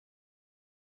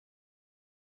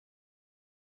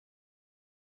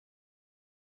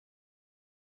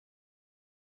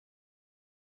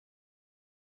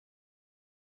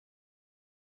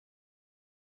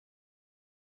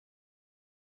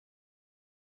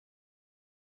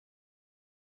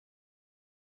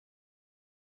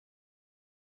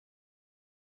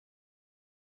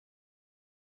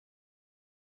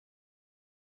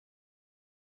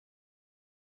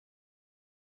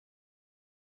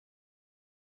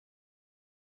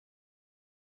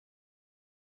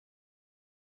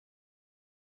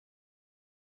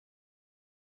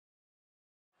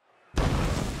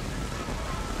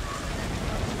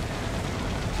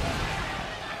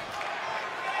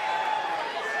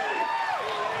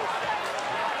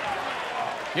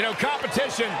You know,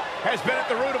 competition has been at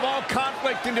the root of all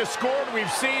conflict and discord we've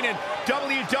seen in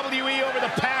WWE over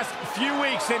the past few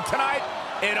weeks. And tonight,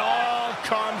 it all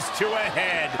comes to a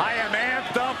head. I am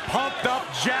amped up, pumped up,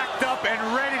 jacked up,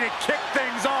 and ready to kick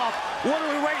things off. What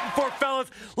are we waiting for, fellas?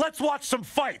 Let's watch some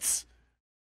fights.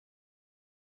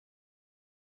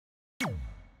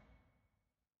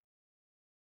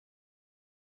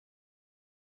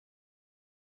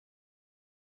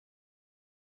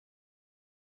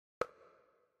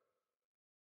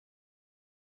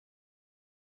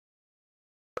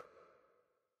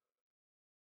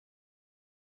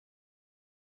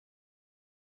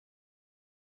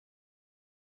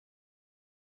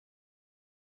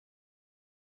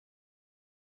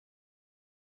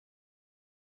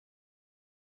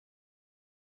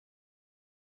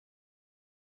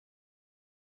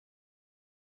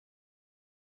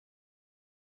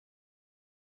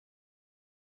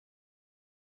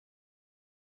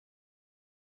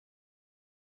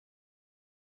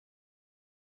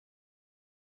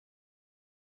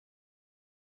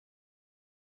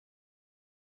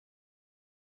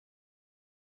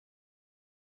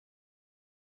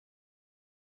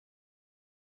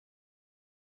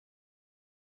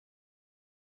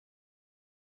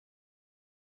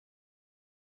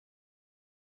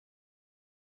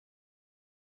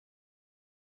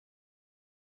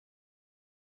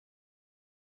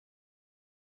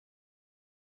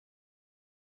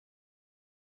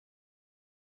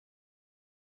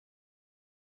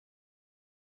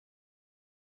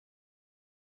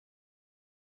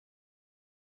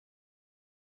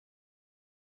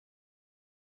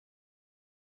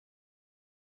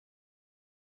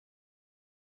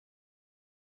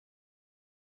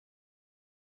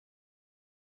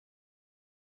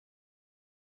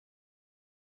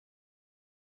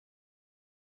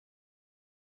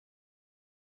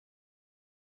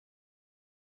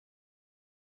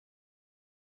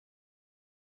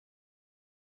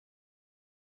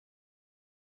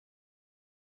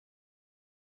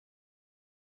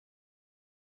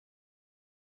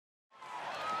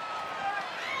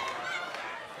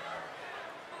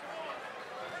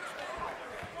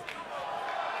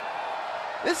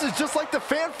 This is just like the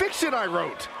fan fiction I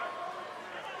wrote.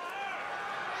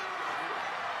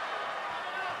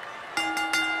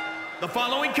 The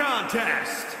following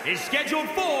contest is scheduled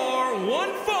for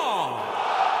one fall.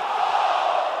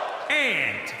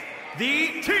 And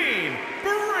the team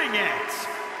Bring It.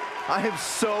 I am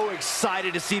so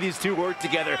excited to see these two work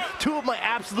together. Two of my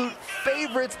absolute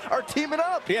favorites are teaming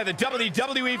up. Yeah, the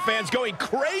WWE fans going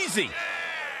crazy.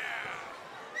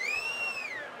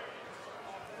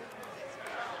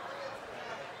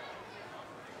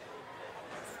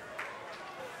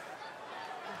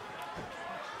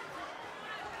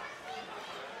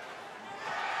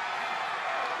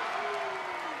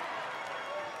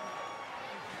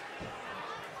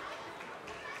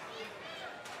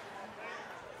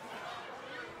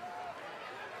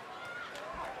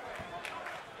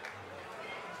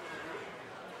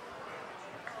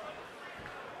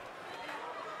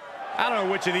 I don't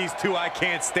know which of these two I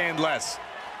can't stand less.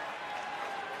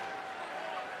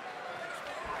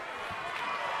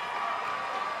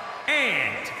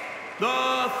 And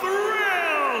the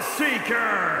Thrill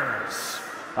Seekers.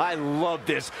 I love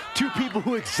this. Two people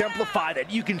who exemplify that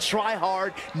you can try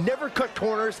hard, never cut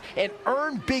corners, and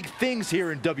earn big things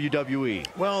here in WWE.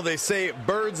 Well, they say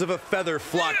birds of a feather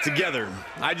flock together.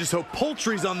 I just hope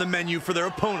poultry's on the menu for their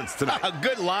opponents tonight.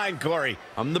 Good line, Corey.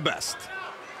 I'm the best.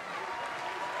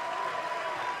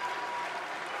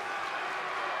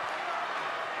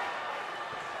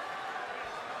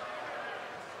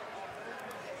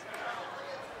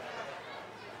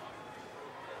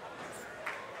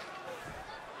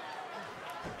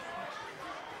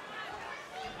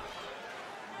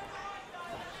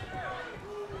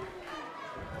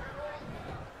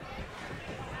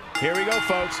 Here we go,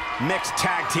 folks. Mixed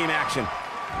tag team action.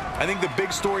 I think the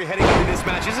big story heading into this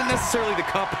match isn't necessarily the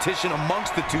competition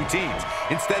amongst the two teams.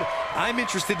 Instead, I'm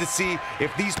interested to see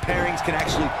if these pairings can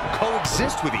actually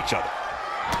coexist with each other.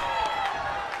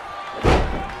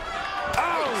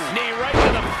 Oh! Knee right to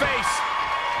the face.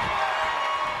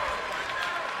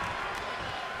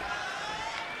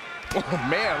 Oh,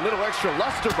 man, a little extra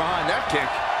luster behind that kick.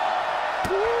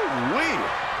 Woo-wee.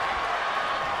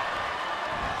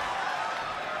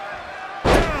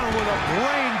 With a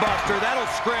brain buster, that'll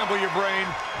scramble your brain.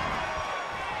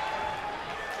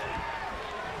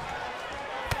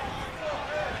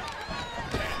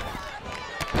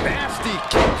 Nasty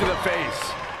kick to the face.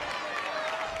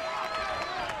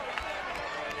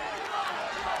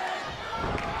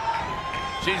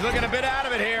 She's looking a bit out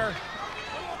of it here.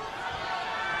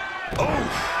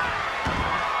 Oh!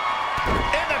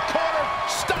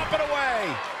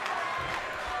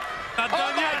 Not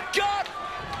done yet. God!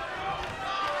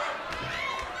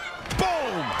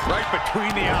 Boom! Right between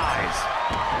the eyes.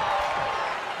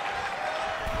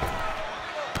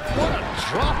 What a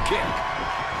drop kick.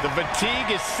 The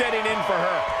fatigue is setting in for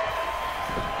her.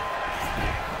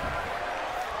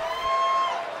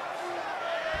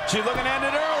 She's looking to end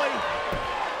it early.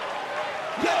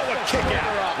 No, a kick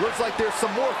out. Looks like there's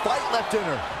some more fight left in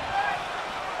her.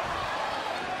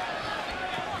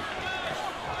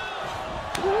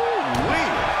 Ooh-wee.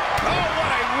 Oh,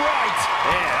 what a right.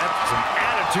 Yeah, that's some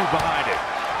attitude behind it.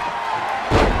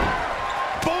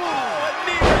 Boom! Oh, a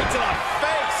knee right to the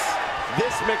face.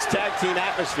 This mixed tag team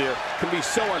atmosphere can be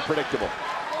so unpredictable.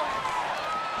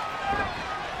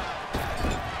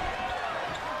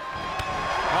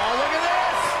 Oh, look at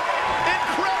this.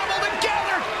 Incredible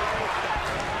together.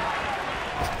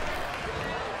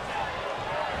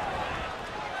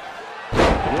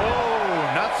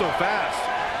 Whoa, not so fast.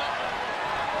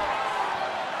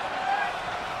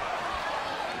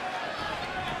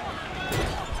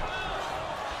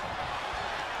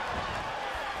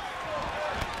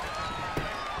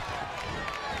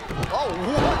 Oh,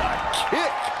 what a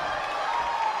kick!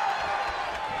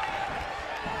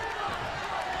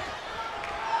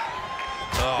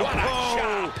 Oh, What a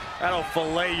shot. That'll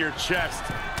fillet your chest.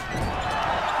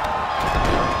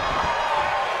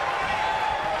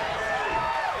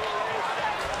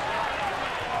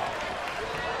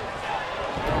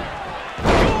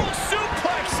 Dual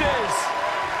suplexes.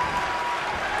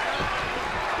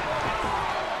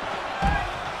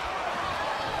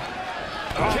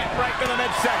 Kick right to the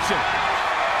midsection.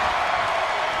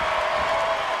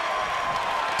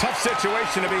 Tough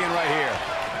situation to be in right here.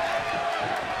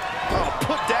 Oh,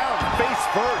 put down, face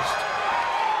first.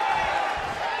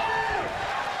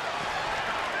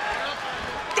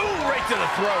 Ooh, right to the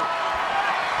throat.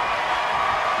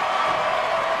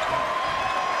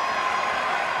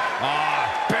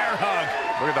 Bear hug.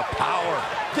 Look at the power.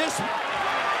 This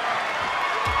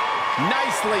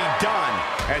nicely done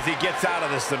as he gets out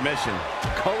of the submission.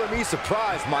 Color me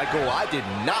surprised, Michael. I did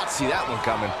not see that one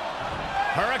coming.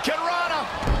 Hurricane Rana.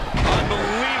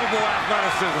 Unbelievable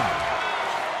athleticism.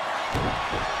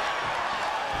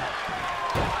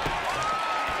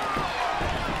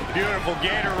 Beautiful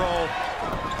gator roll.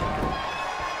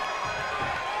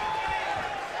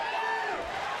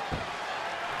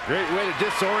 Great way to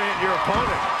disorient your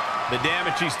opponent. The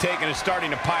damage he's taken is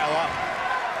starting to pile up.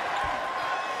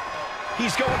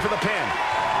 He's going for the pin.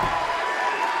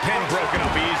 Pin broken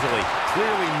up easily.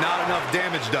 Clearly not enough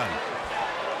damage done.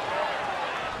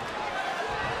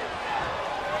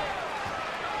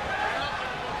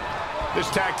 This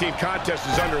tag team contest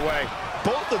is underway.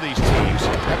 Both of these teams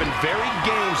have been very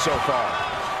game so far.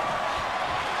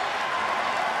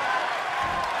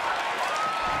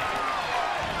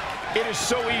 It is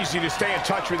so easy to stay in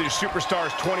touch with your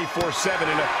superstars 24/7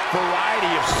 in a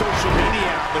variety of social media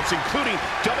outlets, including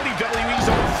WWE's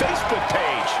own Facebook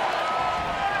page.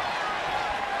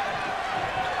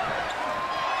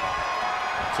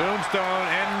 Tombstone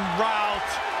en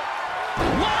route.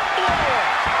 One blow!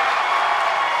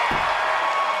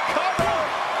 Cover!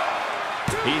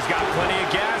 He's got plenty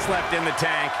of gas left in the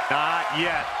tank. Not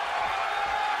yet.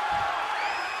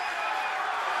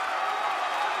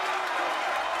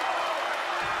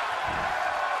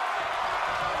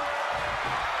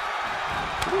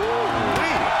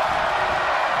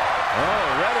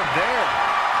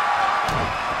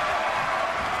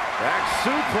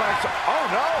 Suplex. Oh,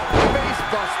 no. Face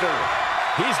buster.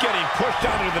 He's getting pushed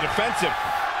down into the defensive.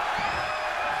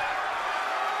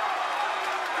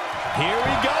 Here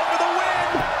we go for the win.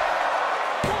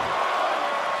 1,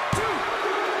 2.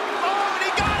 Oh, and he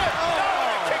got it.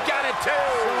 Oh, kick out at 2.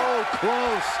 So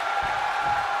close.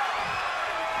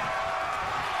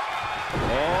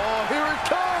 Oh, here it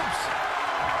comes.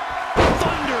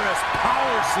 Thunderous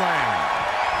power slam.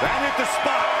 That hit the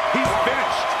spot. He's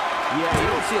finished. Yeah, you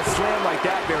don't see a slam like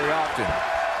that very often.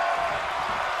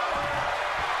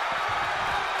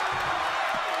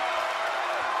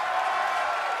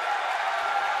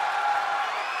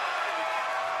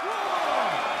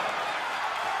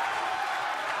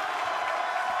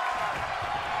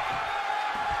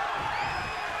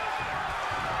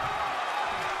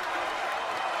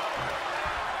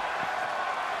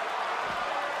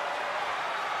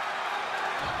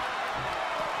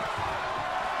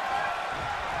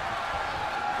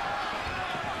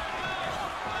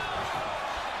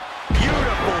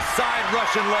 Side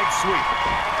Russian leg sweep.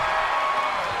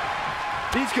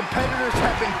 These competitors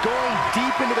have been going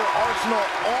deep into their arsenal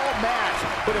all match,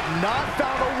 but have not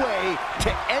found a way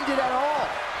to end it at all.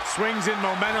 Swings in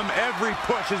momentum. Every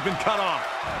push has been cut off.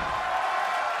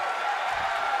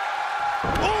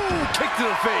 Ooh, kick to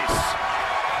the face.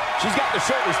 She's got the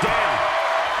shoulders down.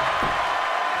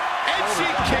 And she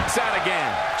kicks out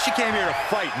again. She came here to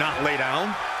fight, not lay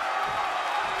down.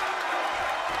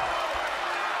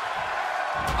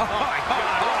 Oh my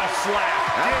God, what a slap.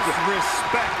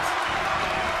 Disrespect.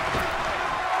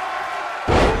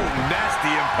 Ooh,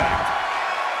 nasty impact.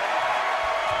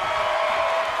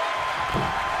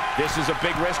 This is a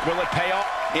big risk. Will it pay off?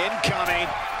 Incoming.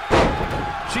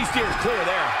 She steers clear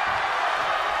there.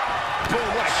 Boom,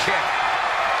 what a kick.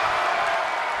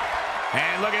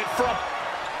 And look at it from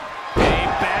a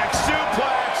back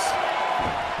suplex.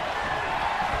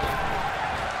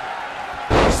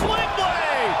 Sling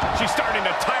blade. She's starting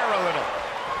to tire a little.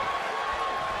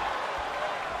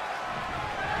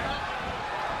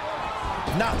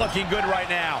 Not looking good right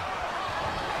now.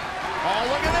 Oh,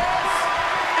 look at this.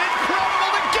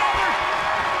 Incredible together.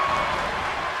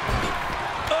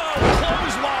 Oh,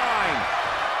 clothesline.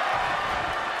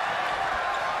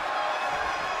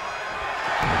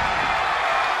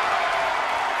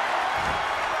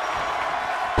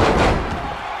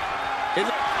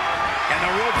 And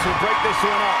the ropes will break this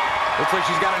one up. Looks like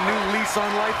she's got a new lease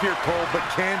on life here, Cole, but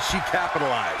can she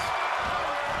capitalize?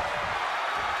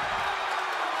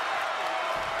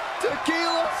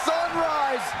 Tequila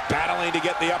Sunrise. Battling to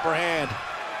get the upper hand.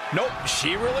 Nope,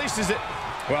 she releases it.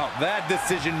 Well, that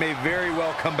decision may very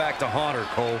well come back to haunt her,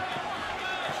 Cole.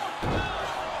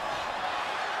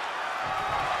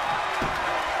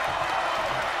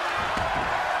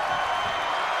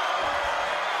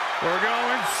 We're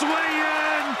going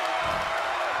swinging.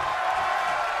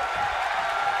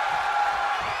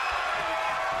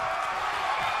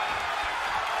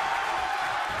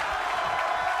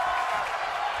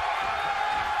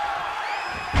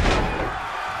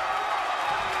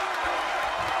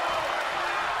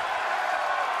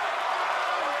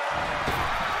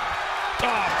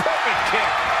 Oh, perfect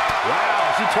kick. Wow,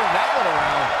 she turned that one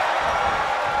around.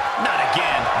 Not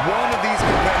again. One of these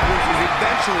competitors is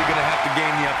eventually going to have to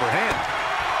gain the upper hand.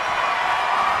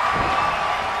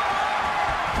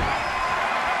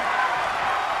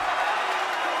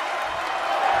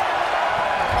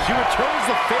 She returns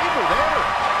the favor there.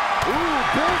 Ooh,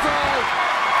 bullseye.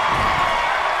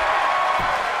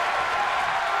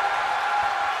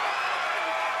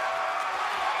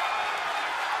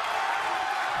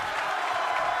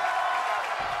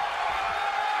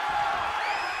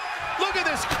 Look at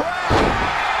this crowd.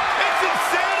 It's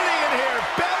insanity in here.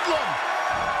 Bedlam.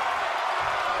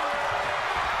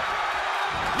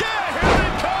 Yeah, here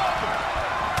they come.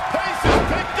 Pace is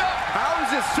picked up. How is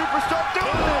this superstar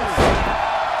doing this?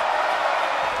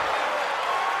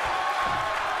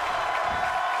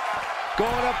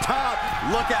 Going up top.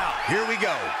 Look out. Here we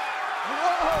go.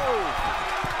 Whoa.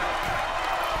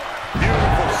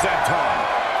 Beautiful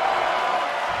senton.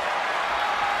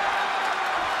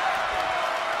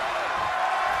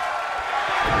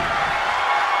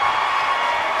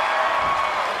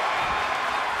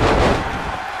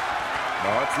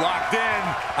 Oh, it's locked in.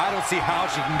 I don't see how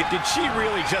she can get... Did she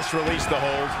really just release the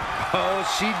hold? Oh,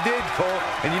 she did, Cole.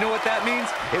 And you know what that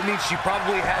means? It means she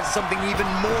probably has something even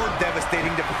more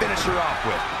devastating to finish her off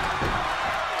with.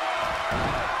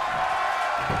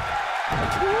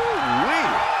 Woo-wee.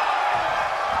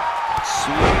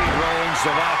 Sweet rolling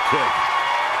Savate kick.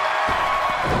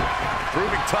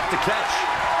 Proving tough to catch.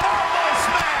 Elbow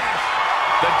smash.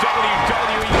 The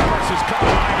WWE Universe has come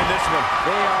alive in this one.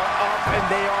 They are up and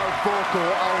they are vocal.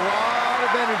 A lot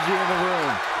of energy in the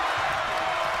room.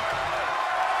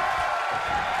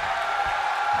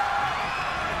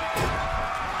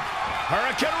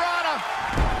 Hurricane Rana.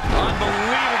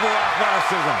 Unbelievable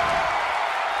athleticism.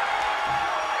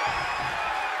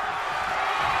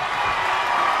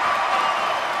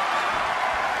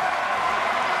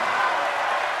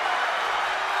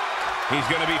 He's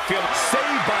going to be feeling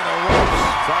saved by the ropes.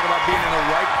 Talk about being in the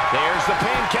right. There's the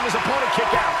pin. Can his opponent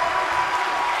kick out?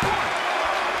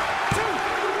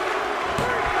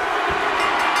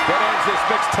 That ends this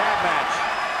mixed tag match.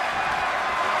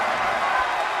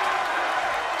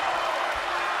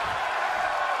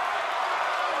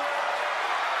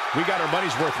 We got our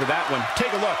money's worth for that one.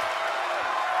 Take a look.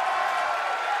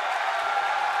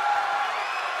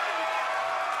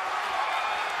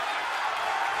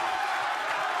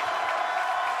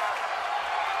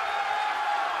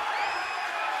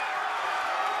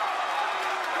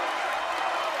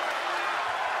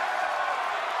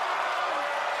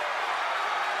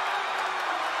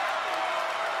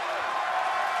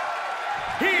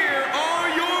 Here are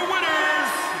your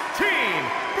winners, Team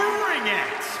Bring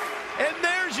It. And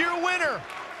there's your winner.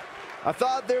 I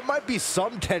thought there might be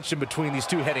some tension between these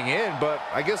two heading in, but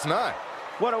I guess not.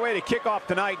 What a way to kick off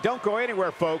tonight. Don't go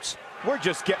anywhere, folks. We're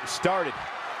just getting started.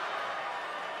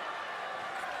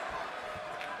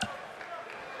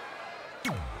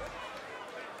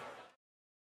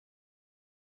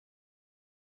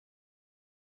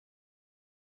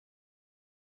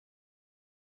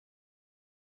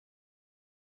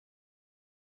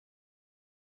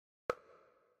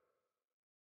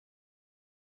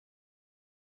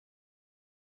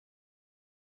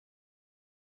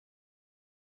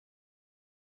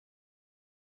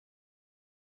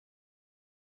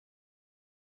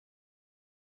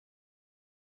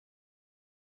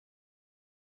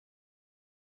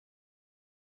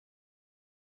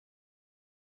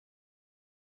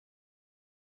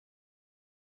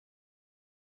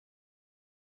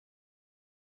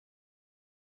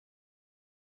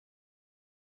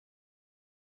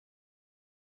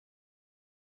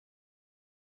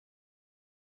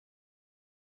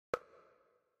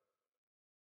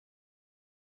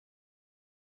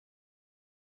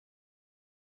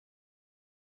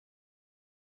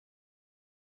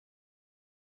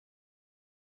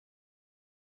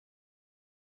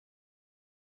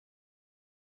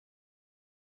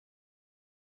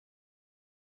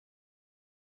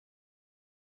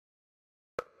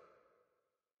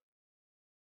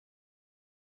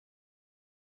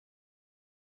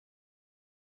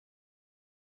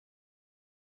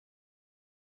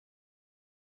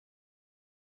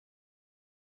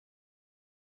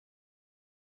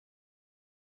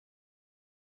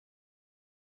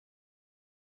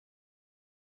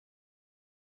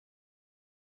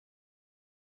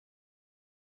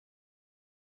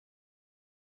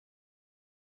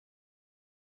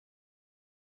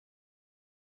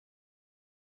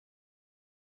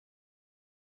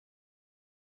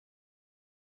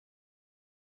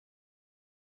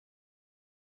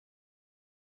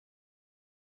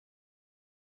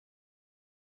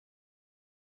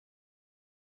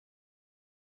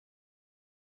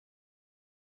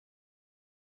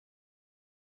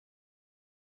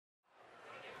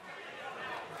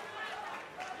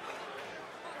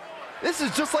 This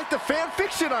is just like the fan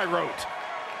fiction I wrote.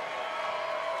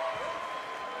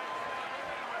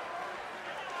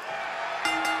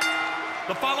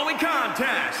 The following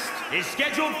contest is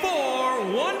scheduled for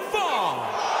one fall.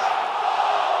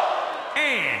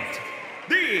 And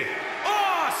the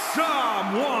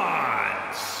Awesome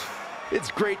Ones.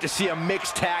 It's great to see a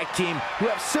mixed tag team who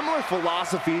have similar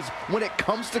philosophies when it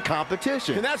comes to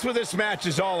competition. And that's what this match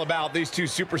is all about. These two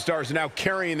superstars are now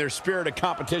carrying their spirit of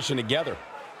competition together.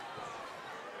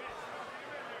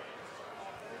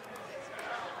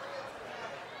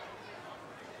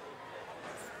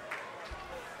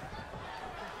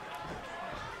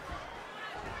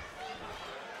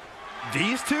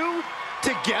 These two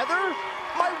together?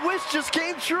 My wish just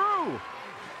came true.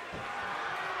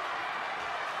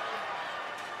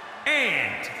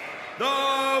 And the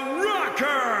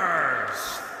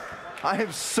Rockers. I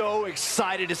am so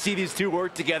excited to see these two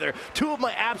work together. Two of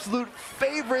my absolute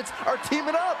favorites are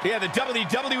teaming up. Yeah, the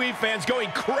WWE fans going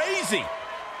crazy.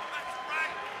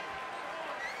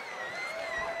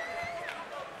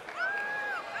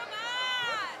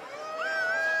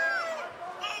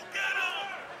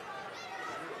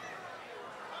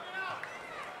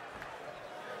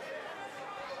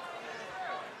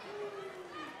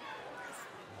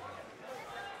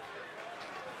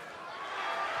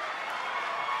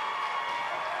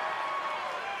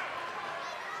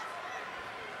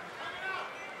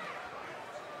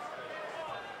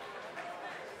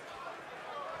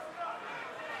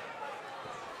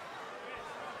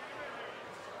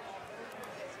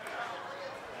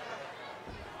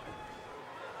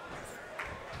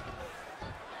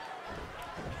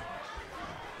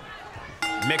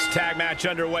 Mixed tag match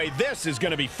underway. This is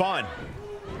going to be fun.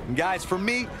 Guys, for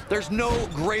me, there's no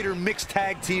greater mixed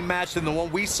tag team match than the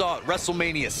one we saw at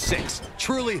WrestleMania 6.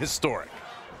 Truly historic.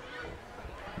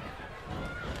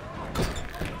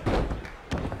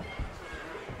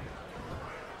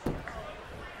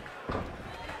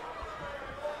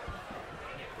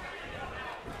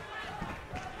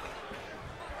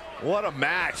 What a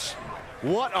match.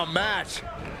 What a match.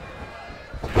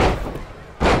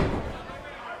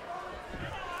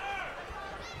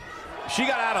 She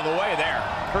got out of the way there.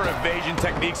 Her evasion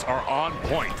techniques are on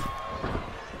point.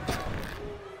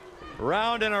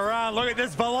 Round and around. Look at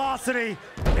this velocity.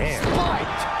 Man.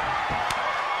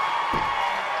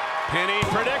 Penny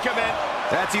predicament.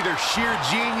 That's either sheer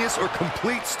genius or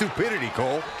complete stupidity,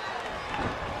 Cole.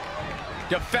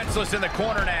 Defenseless in the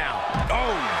corner now.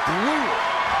 Oh,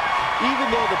 brutal. Even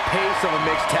though the pace of a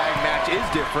mixed tag match is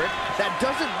different, that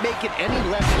doesn't make it any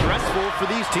less stressful for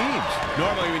these teams.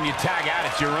 Normally when you tag out,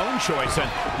 it's your own choice on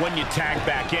when you tag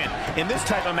back in. In this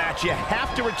type of match, you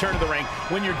have to return to the ring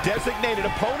when your designated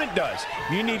opponent does.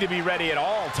 You need to be ready at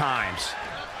all times.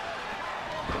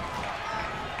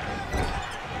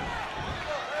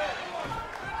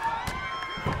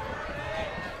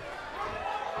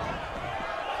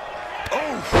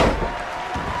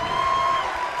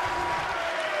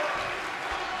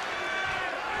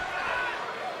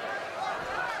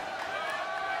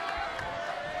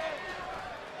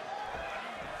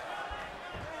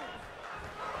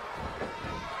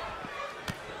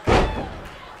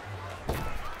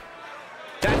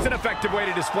 That's an effective way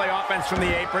to display offense from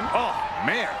the apron. Oh,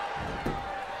 man.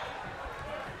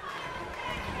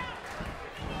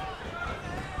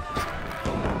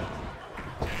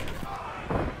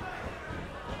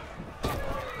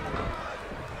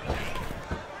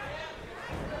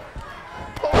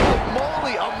 Holy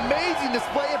moly, amazing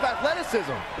display of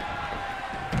athleticism.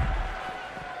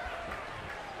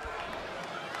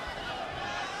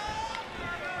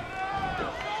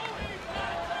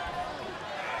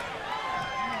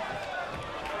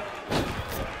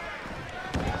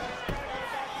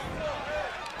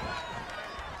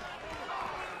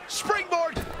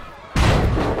 Springboard!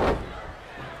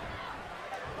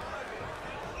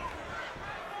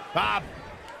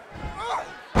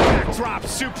 Backdrop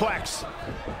suplex.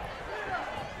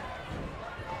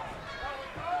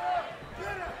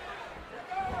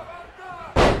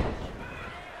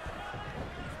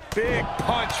 Big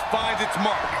punch finds its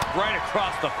mark right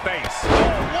across the face. Oh,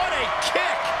 what a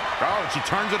kick! Oh, and she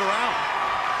turns it around.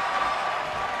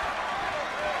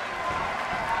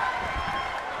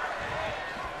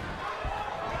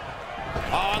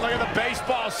 Oh, look at the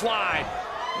baseball slide.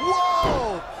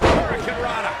 Whoa! Hurricane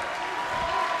Rana.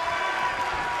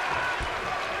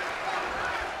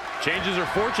 Changes her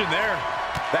fortune there.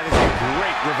 That is a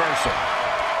great reversal.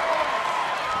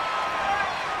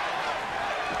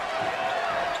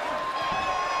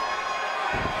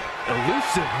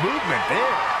 Elusive movement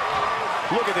there.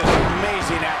 Look at this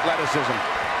amazing athleticism.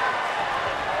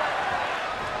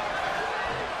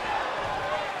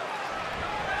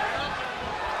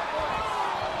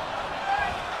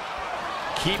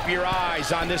 Keep your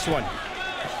eyes on this one. Oh,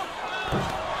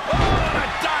 a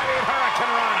diving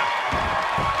Hurricane Rana.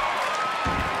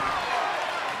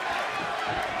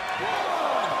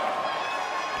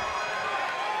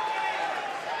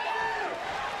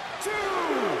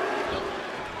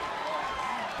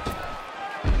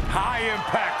 High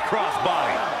impact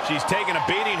crossbody. She's taking a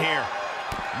beating here.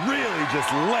 Really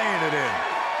just laying it in.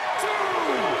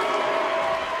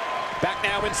 Back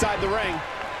now inside the ring.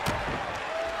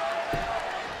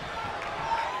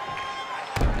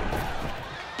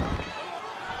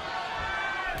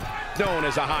 Known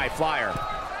as a high flyer.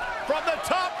 From the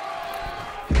top.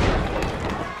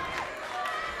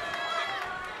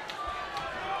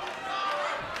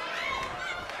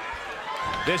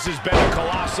 This has been a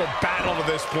colossal battle to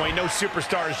this point. No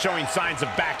superstar is showing signs of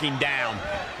backing down.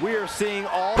 We are seeing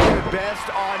all their best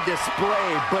on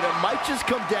display, but it might just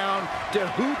come down to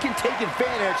who can take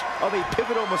advantage of a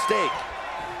pivotal mistake.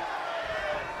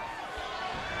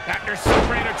 After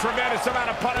suffering a tremendous amount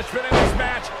of punishment in this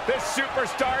match, this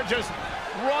superstar just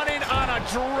running on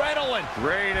adrenaline.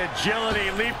 Great agility,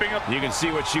 leaping up. You can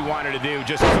see what she wanted to do,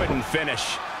 just couldn't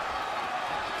finish.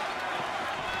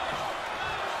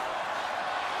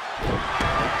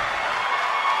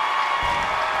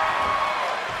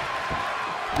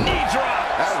 Knee drop.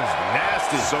 That was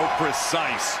nasty. So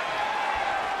precise.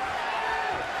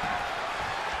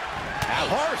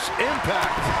 Harsh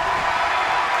impact.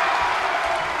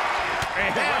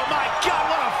 Oh my God,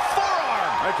 what a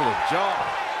forearm! Right to the jaw.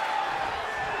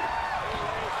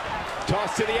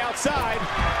 Toss to the outside.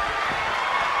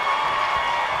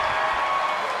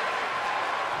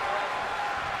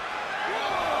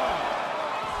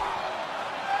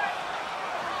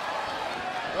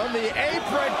 On the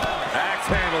apron. Axe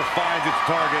handle finds its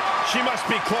target. She must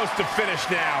be close to finish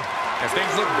now. As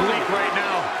things look bleak right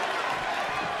now.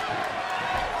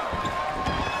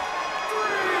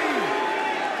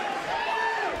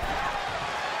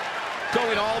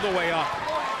 Going all the way up.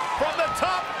 From the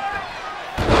top.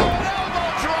 Oh, an elbow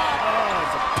drop. Oh,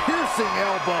 it's a piercing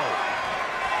elbow.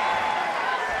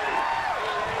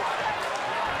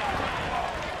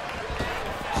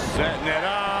 Setting it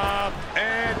up,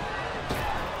 and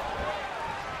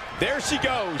there she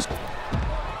goes.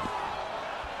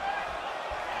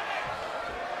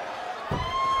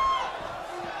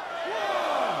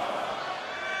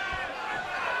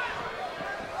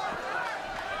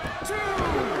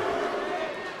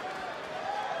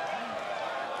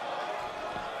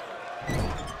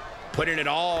 putting it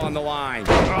all on the line.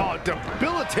 Oh,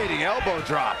 debilitating elbow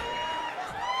drop.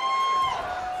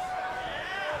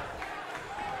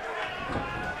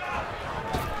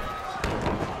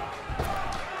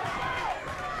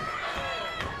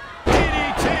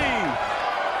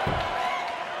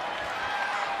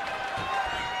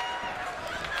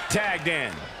 Tagged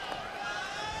in.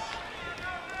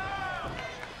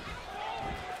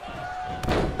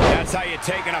 That's how you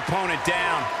take an opponent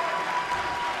down.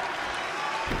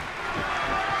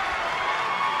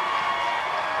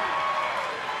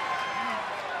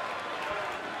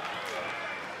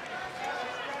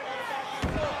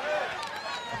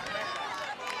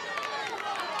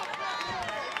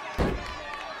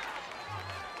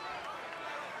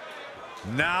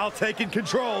 Now taking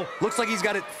control. Looks like he's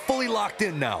got it fully locked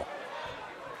in now.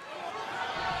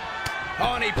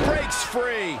 Oh, and he breaks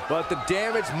free. But the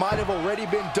damage might have already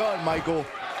been done, Michael.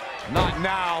 Not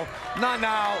now. Not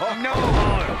now. No.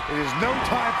 It is no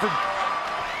time for...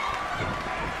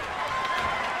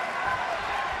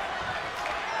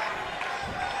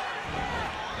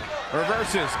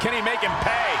 Reverses. Can he make him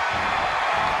pay?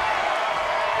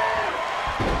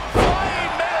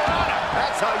 Flying Mayorana.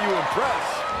 That's how you impress.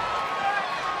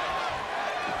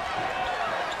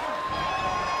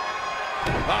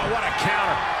 Oh, what a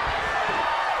counter.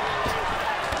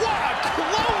 What a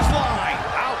clothesline.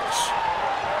 Ouch.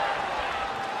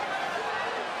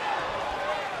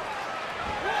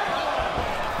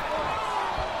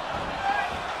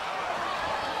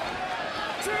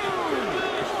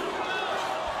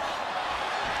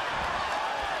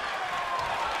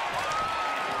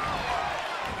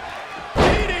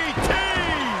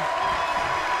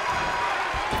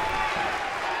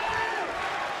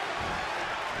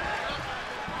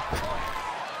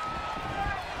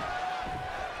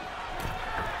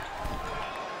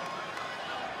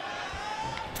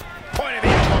 Point of the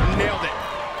elbow, nailed it.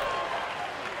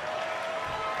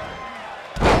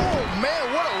 Oh, man,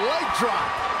 what a leg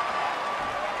drop.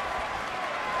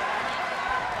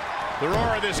 The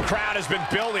roar of this crowd has been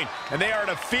building, and they are at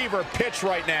a fever pitch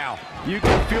right now. You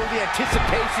can feel the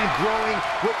anticipation growing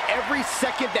with every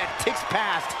second that ticks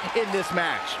past in this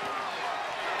match.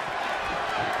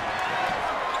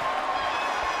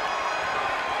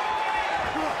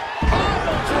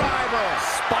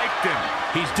 Spiked him.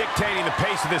 He's dictating the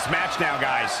pace of this match now,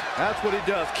 guys. That's what he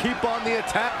does. Keep on the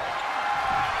attack.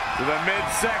 To the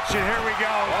midsection. Here we go.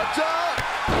 Watch out.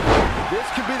 This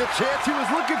could be the chance he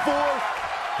was looking for.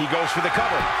 He goes for the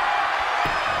cover.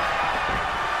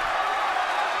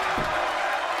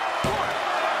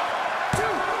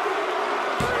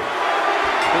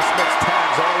 This makes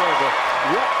tags all over.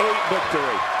 What a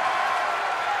victory.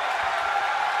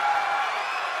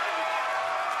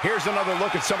 Here's another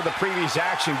look at some of the previous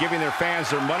action, giving their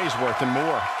fans their money's worth and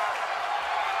more.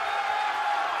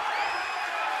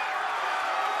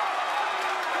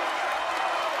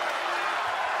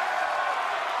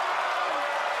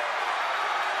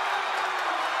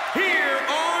 Here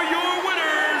are your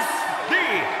winners,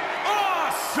 the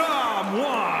Awesome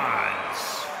Ones.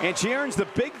 And she earns the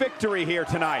big victory here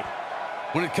tonight.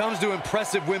 When it comes to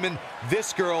impressive women,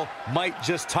 this girl might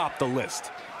just top the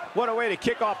list. What a way to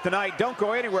kick off tonight. Don't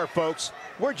go anywhere, folks.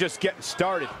 We're just getting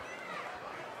started.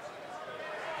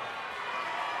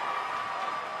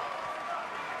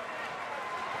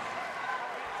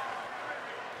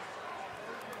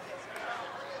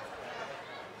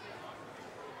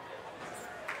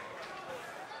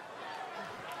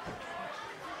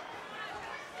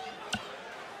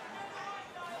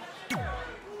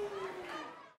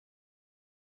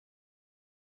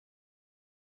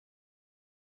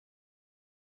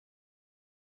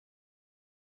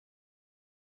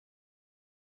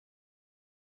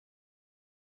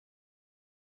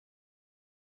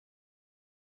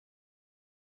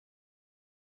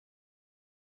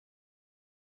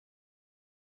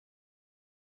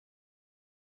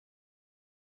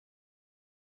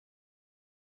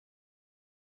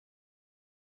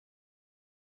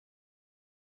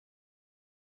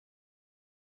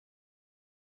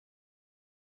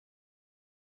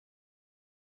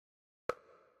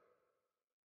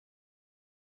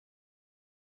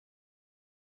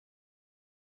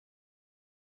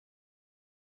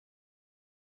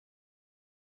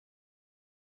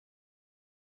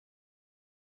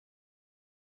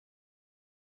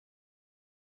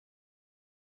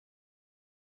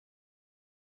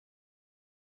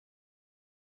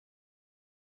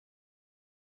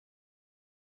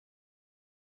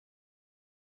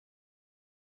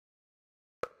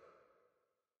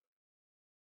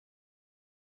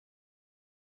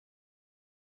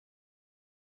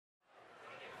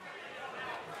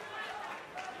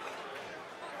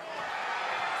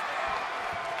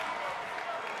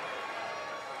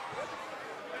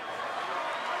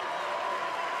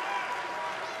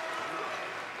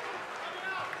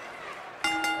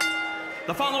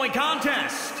 The following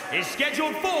contest is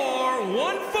scheduled for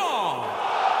one fall.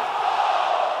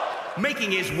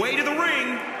 Making his way to the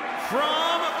ring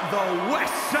from the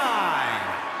West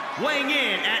Side, weighing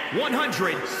in at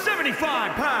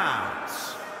 175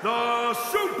 pounds, the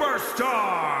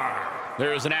Superstar.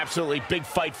 There is an absolutely big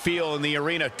fight feel in the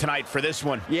arena tonight for this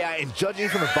one. Yeah, and judging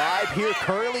from the vibe here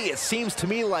currently, it seems to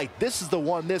me like this is the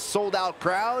one this sold-out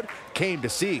crowd came to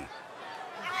see.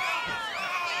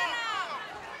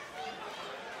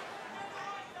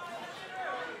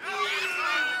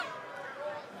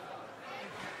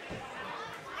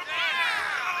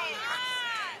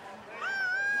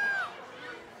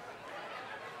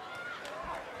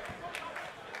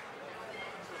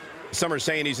 Some are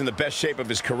saying he's in the best shape of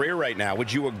his career right now.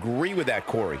 Would you agree with that,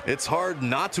 Corey? It's hard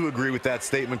not to agree with that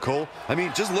statement, Cole. I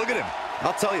mean, just look at him.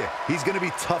 I'll tell you, he's going to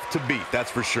be tough to beat, that's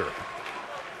for sure.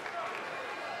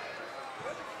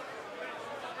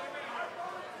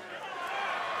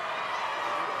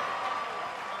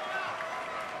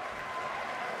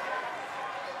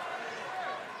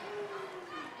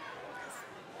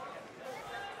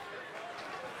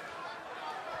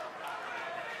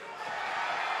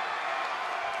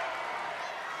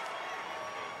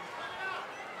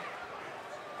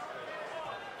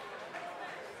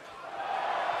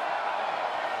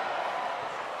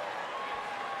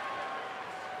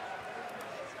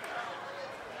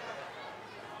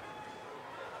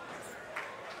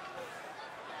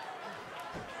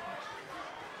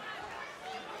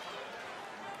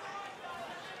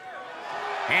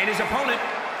 And his opponent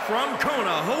from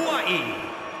Kona, Hawaii,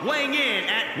 weighing in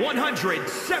at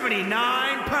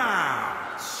 179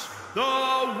 pounds, the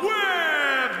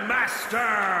Webmaster.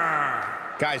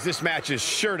 Guys, this match is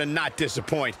sure to not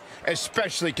disappoint,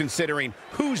 especially considering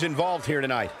who's involved here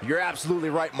tonight. You're absolutely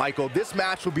right, Michael. This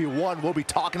match will be one we'll be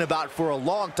talking about for a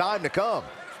long time to come.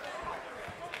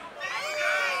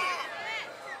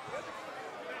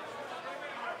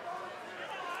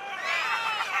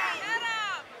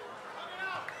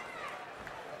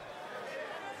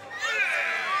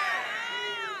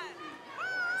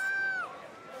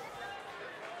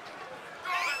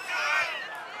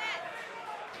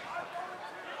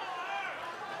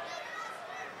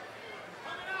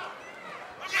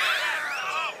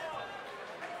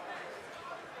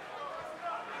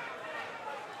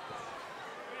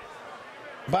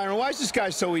 Byron, why is this guy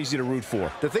so easy to root for?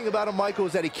 The thing about him, Michael,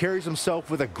 is that he carries himself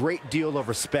with a great deal of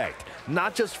respect.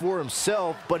 Not just for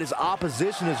himself, but his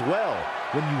opposition as well.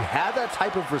 When you have that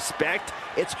type of respect,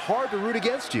 it's hard to root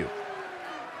against you.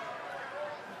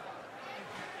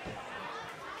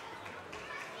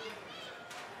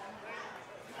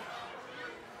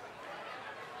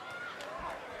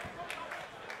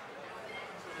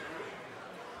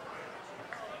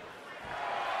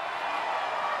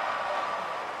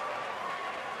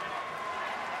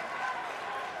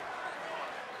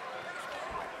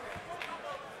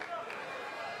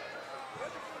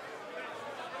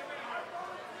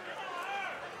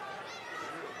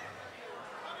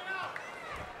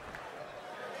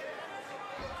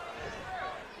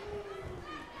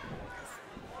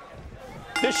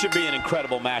 This should be an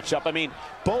incredible matchup. I mean,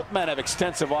 both men have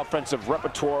extensive offensive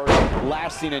repertoire,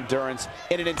 lasting endurance,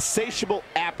 and an insatiable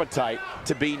appetite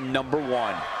to be number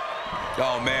one.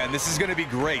 Oh, man, this is going to be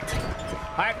great.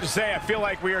 I have to say, I feel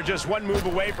like we are just one move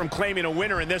away from claiming a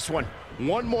winner in this one.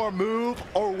 One more move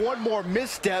or one more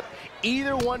misstep,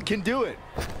 either one can do it.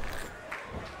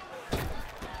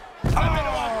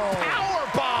 Power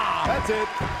bomb! That's it.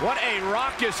 What a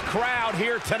raucous crowd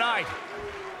here tonight.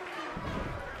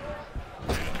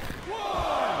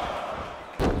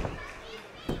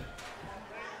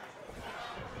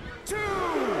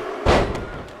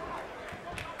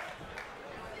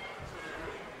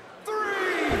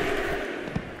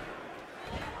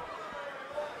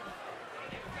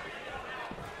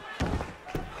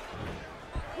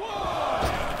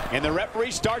 And the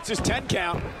referee starts his 10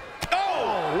 count.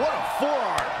 Oh, what a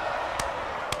forearm.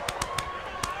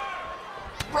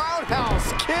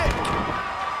 Roundhouse kick.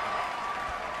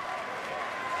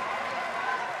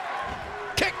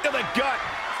 Kick to the gut.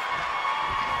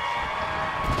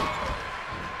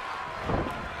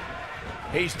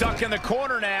 He's stuck in the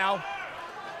corner now.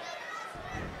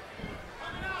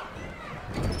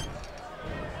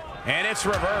 And it's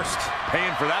reversed.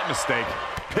 Paying for that mistake.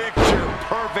 Picture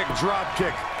perfect drop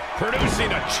kick. Producing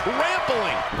a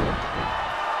trampling.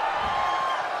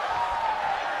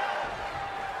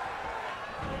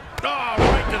 Oh,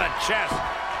 right to the chest.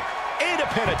 And a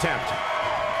pin attempt.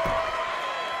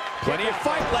 Plenty of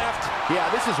fight left. Yeah,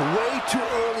 this is way too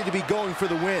early to be going for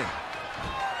the win.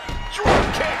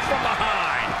 Drop kick from behind.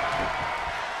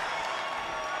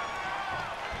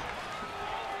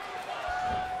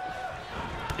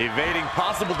 Evading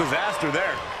possible disaster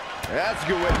there. That's a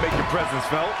good way to make your presence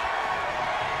felt.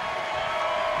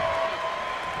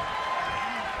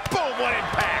 Boom, what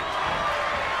impact.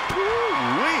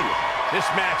 Woo-wee. This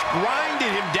match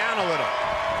grinded him down a little.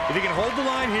 If he can hold the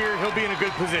line here, he'll be in a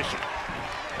good position.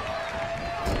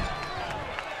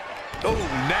 Oh,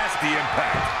 nasty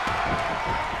impact.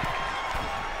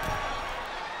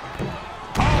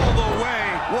 All the way.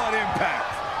 What impact.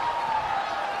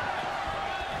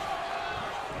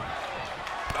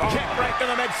 Kick right to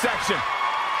the midsection.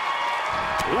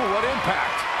 Ooh, what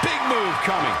impact. Big move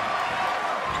coming.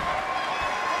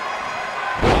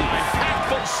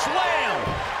 Impactful slam.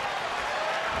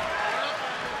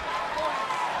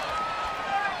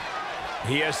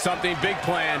 He has something big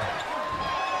planned.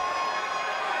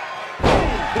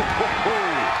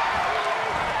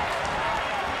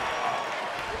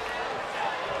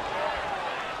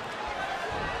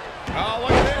 Oh,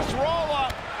 look at this roll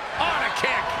up on a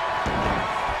kick.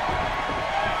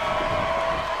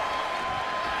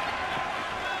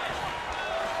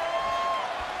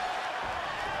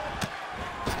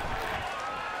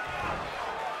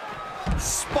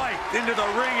 Spiked into the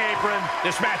ring apron.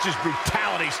 This match's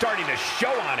brutality starting to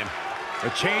show on him. A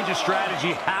change of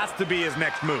strategy has to be his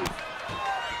next move.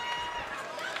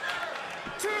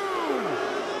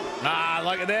 Ah,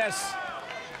 look at this.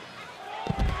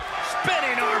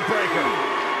 Spinning arm breaker.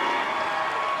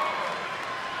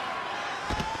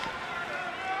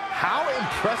 How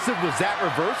impressive was that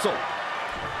reversal?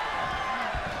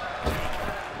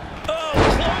 Oh,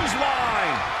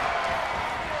 clothesline.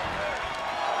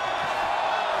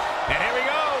 And here we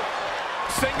go.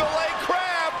 Single leg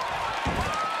crab.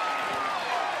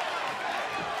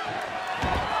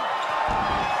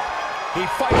 He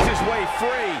fights his way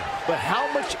free. But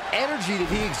how much energy did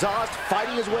he exhaust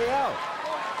fighting his way out?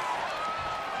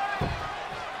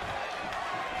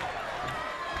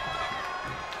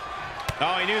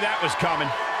 Oh, he knew that was coming.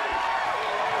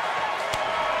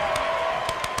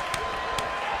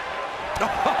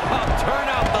 Turn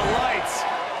out the lights.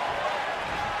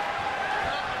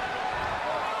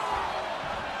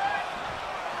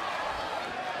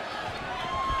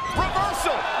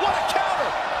 Reversal. What a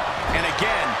counter. And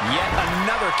again, yet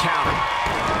another counter.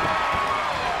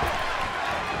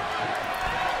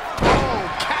 Oh,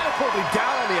 catapulted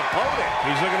down on the opponent.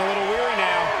 He's looking a little weary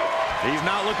now. He's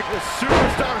not looking The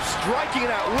superstar striking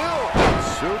at will.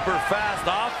 super fast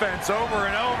offense over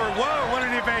and over. Whoa, what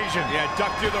an evasion. Yeah,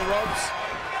 duck through the ropes.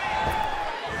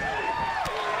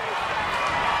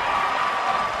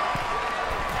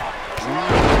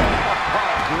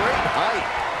 Great height.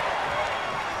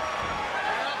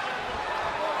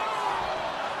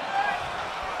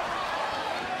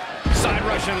 Side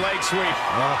Russian leg sweep.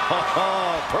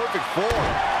 Perfect form.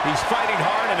 He's fighting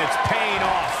hard and it's paying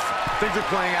off. Things are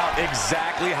playing out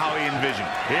exactly how he envisioned.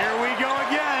 Here we go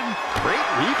again. Great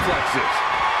reflexes.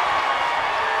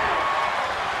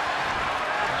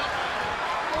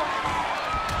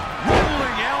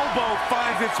 Rolling elbow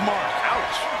finds its mark.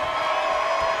 Ouch.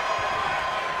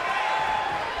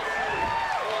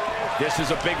 This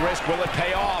is a big risk. Will it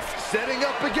pay off? Setting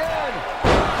up again.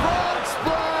 Frog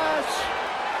splash.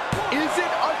 Is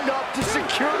it enough to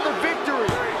secure the victory?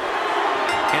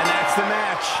 And that's the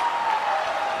match.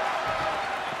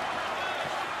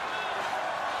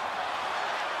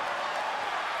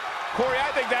 Corey,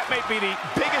 I think that may be the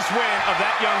biggest win of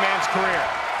that young man's career.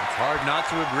 It's hard not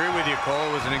to agree with you, Cole.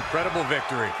 It was an incredible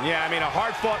victory. Yeah, I mean, a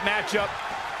hard-fought matchup.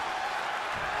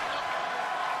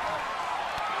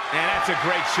 And that's a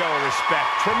great show of respect.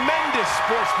 Tremendous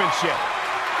sportsmanship.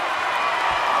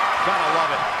 Gotta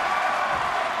love it.